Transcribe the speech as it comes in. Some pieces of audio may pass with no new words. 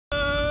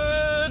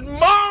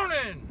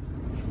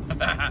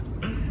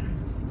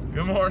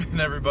morning,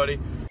 everybody.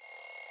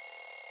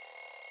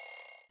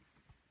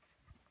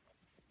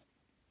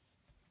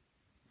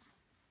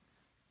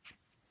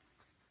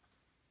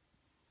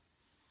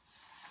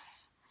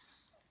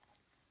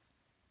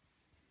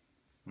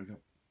 Wake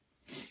up.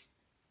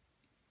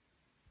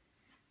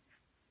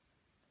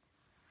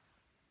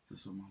 This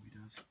is what mommy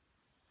does.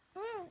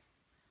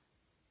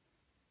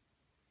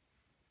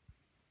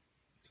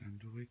 Time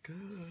to wake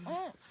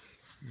up.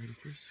 Ready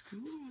for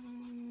school.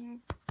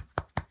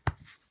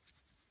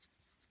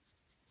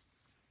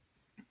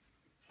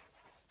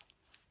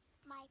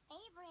 My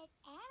favorite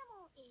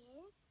animal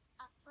is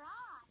a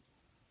frog.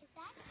 Is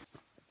that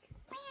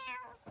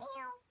meow,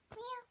 meow,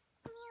 meow,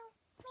 meow,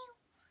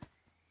 meow.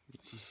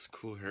 This is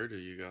cool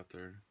hairdo you got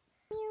there.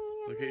 Meow,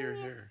 meow, Look at your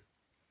hair.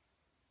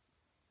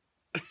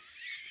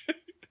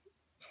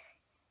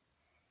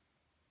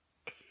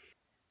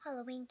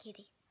 Halloween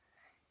kitty.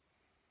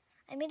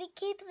 I'm gonna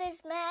keep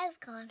this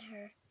mask on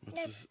her.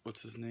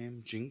 What's his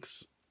name?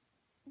 Jinx?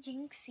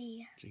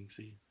 Jinxie.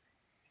 Jinxie.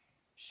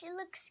 She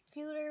looks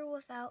cuter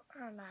without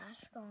her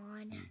mask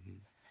on.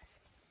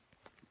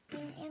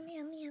 Meow, meow,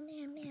 meow,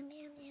 meow, meow, meow,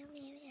 meow,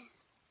 meow,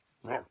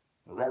 meow.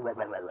 Why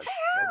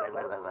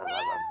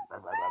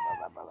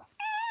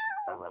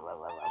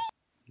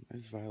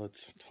is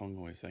Violet's tongue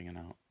always hanging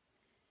out?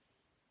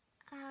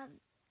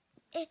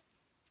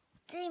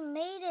 They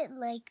made it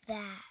like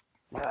that.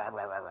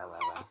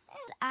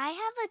 I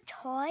have a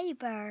toy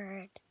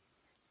bird.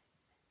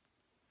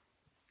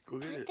 Go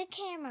get Put it. the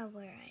camera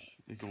where I...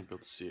 You won't be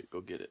able to see it.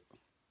 Go get it.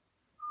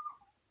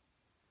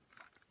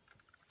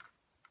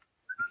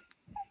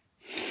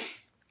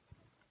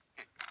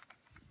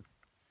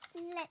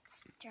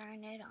 Let's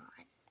turn it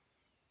on.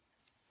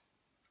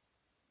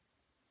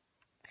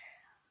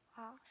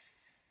 Off.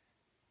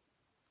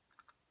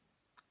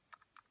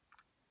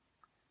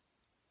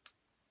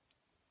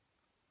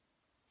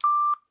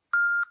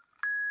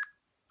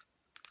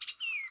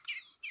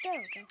 There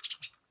we go.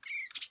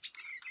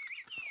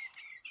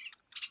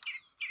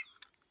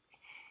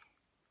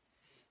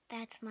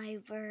 That's my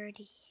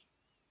birdie.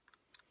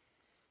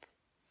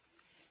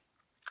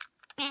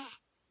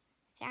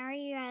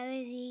 Sorry,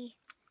 Rosie.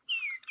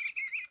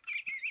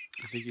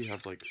 I think you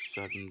have like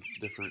 7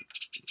 different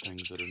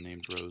things that are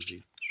named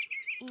Rosie.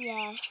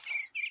 Yes.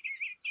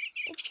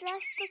 It's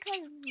just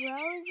because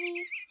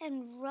Rosie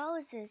and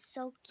Rose is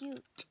so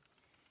cute.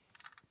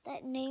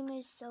 That name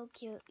is so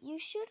cute. You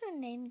should have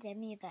named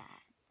Emmy that.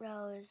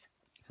 Rose.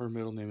 Her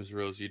middle name is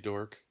Rosie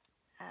Dork.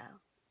 Oh.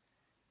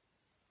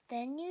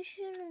 Then you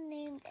should have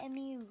named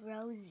Emmy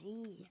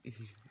Rosie.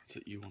 That's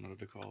what you wanted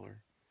to call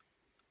her.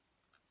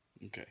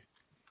 Okay.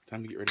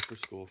 Time to get ready for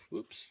school.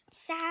 Whoops.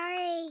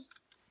 Sorry.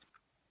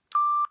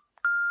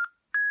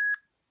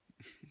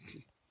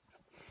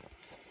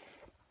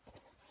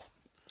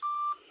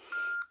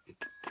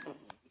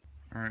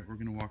 Alright, we're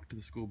gonna walk to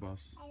the school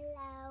bus.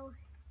 Hello.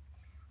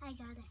 I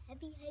got a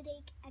heavy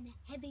headache and a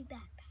heavy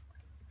backpack.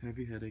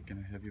 Heavy headache and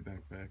a heavy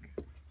backpack.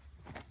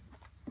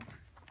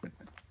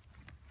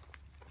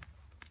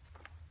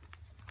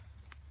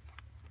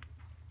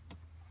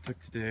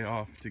 Took today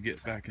off to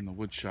get back in the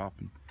wood shop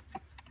and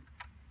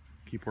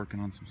keep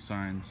working on some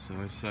signs, so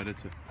I decided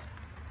to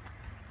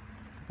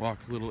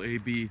walk little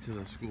AB to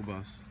the school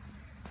bus.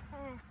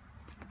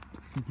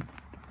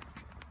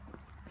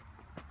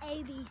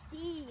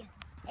 ABC,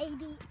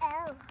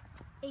 ABL,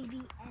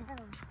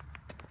 ABL.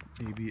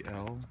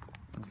 ABL?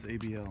 What's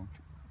ABL?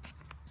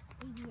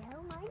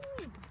 ABL, my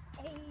name.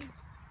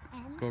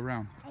 A-N. Go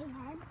around.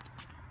 A-N.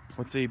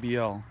 What's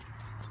ABL?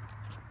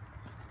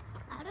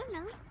 I don't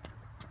know.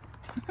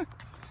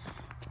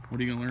 What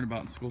are you gonna learn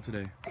about in school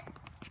today?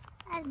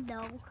 I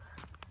know.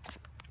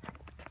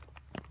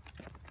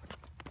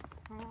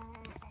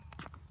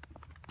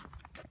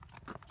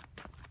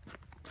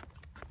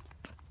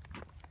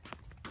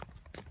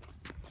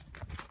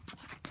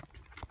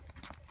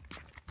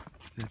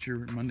 Is that your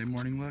Monday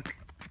morning look?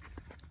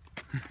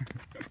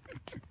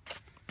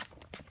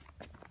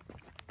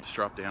 Just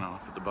dropped Dan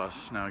off at the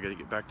bus. Now I gotta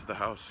get back to the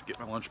house, get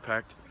my lunch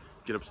packed,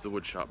 get up to the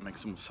wood shop, make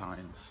some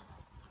signs.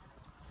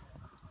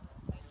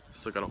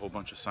 Still got a whole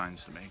bunch of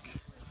signs to make.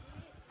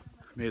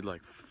 Made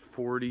like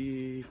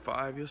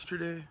 45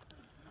 yesterday, and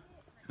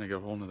I got a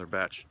whole nother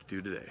batch to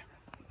do today.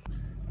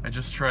 I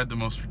just tried the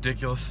most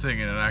ridiculous thing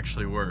and it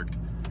actually worked.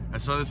 I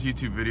saw this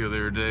YouTube video the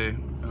other day.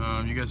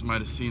 You guys might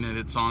have seen it.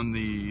 It's on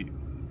the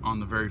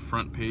very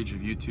front page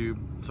of YouTube.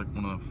 It's like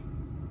one of the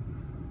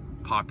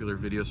popular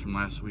videos from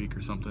last week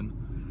or something,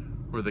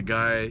 where the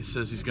guy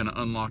says he's gonna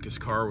unlock his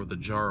car with a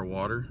jar of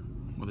water,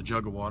 with a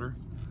jug of water.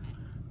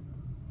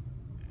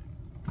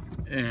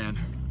 And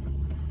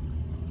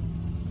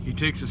he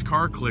takes his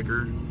car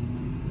clicker,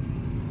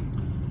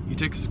 he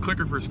takes his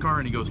clicker for his car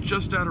and he goes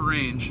just out of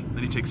range,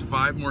 then he takes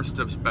 5 more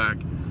steps back,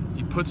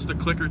 he puts the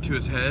clicker to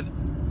his head,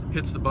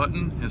 hits the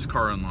button, and his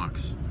car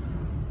unlocks.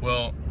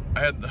 Well, I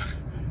had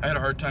a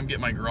hard time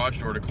getting my garage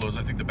door to close.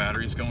 I think the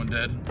battery's going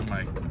dead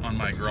on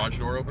my garage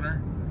door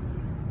opener.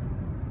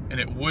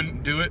 And it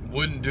wouldn't do it,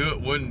 wouldn't do it,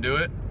 wouldn't do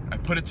it. I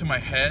put it to my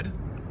head,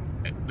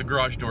 the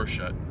garage door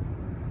shut.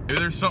 Maybe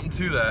there's something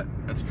to that.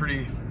 That's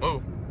pretty,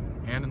 whoa,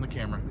 hand in the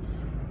camera.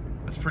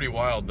 That's pretty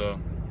wild though.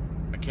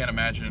 I can't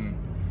imagine,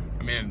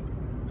 I mean,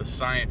 the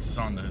science is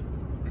on the,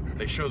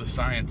 they show the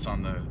science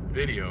on the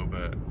video,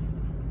 but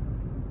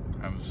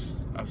I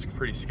was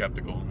pretty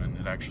skeptical, and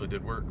it actually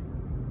did work.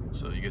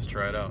 So you guys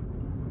try it out.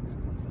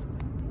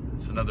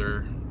 It's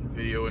another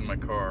video in my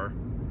car.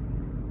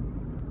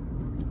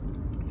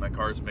 My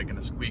car's making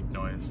a squeak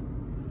noise.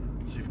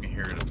 Let's see if we can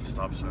hear it at the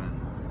stop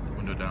sign.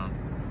 Window down.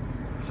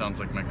 It sounds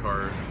like my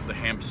car, the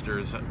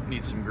hamsters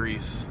need some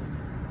grease.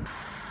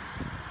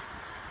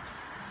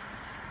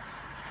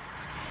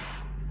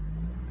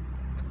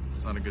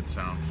 It's not a good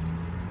sound.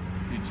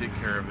 Need to take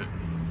care of it.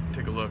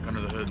 Take a look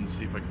under the hood and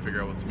see if I can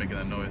figure out what's making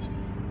that noise.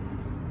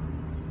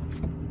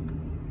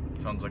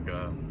 Sounds like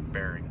a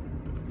bearing,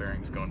 but the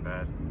bearing's going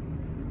bad.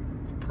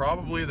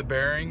 Probably the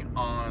bearing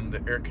on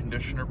the air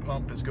conditioner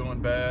pump is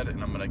going bad,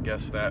 and I'm gonna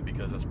guess that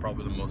because that's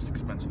probably the most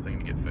expensive thing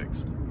to get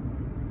fixed.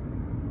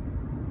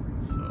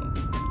 So,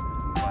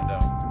 find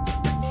out.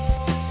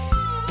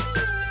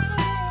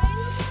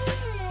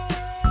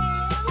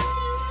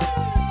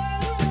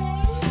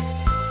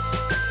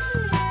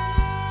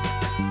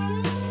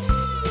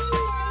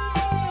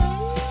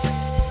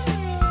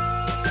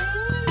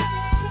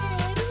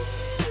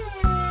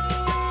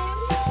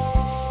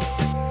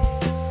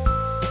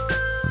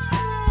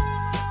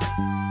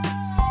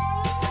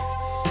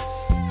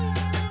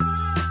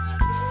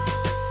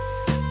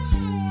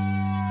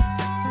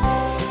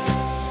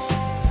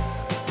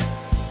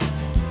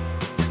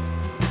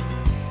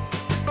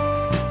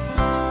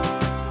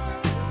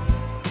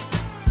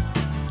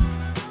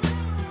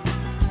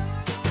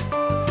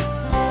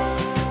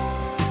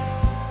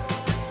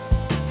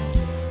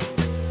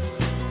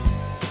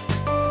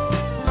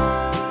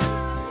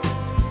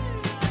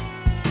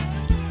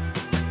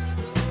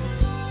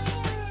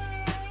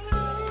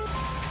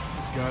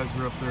 Guys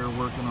are up there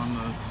working on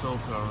the cell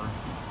tower,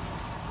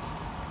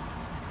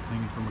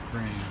 hanging from a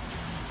crane.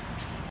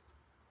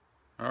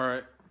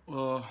 Alright,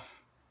 well,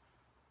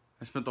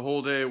 I spent the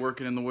whole day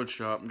working in the wood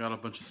shop and got a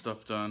bunch of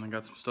stuff done. I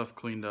got some stuff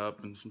cleaned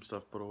up and some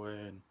stuff put away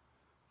and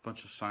a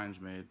bunch of signs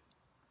made.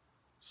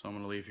 So I'm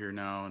going to leave here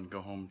now and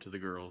go home to the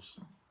girls.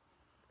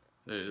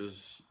 It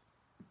is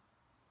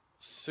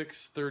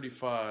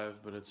 6:35,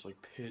 but it's like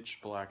pitch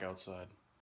black outside.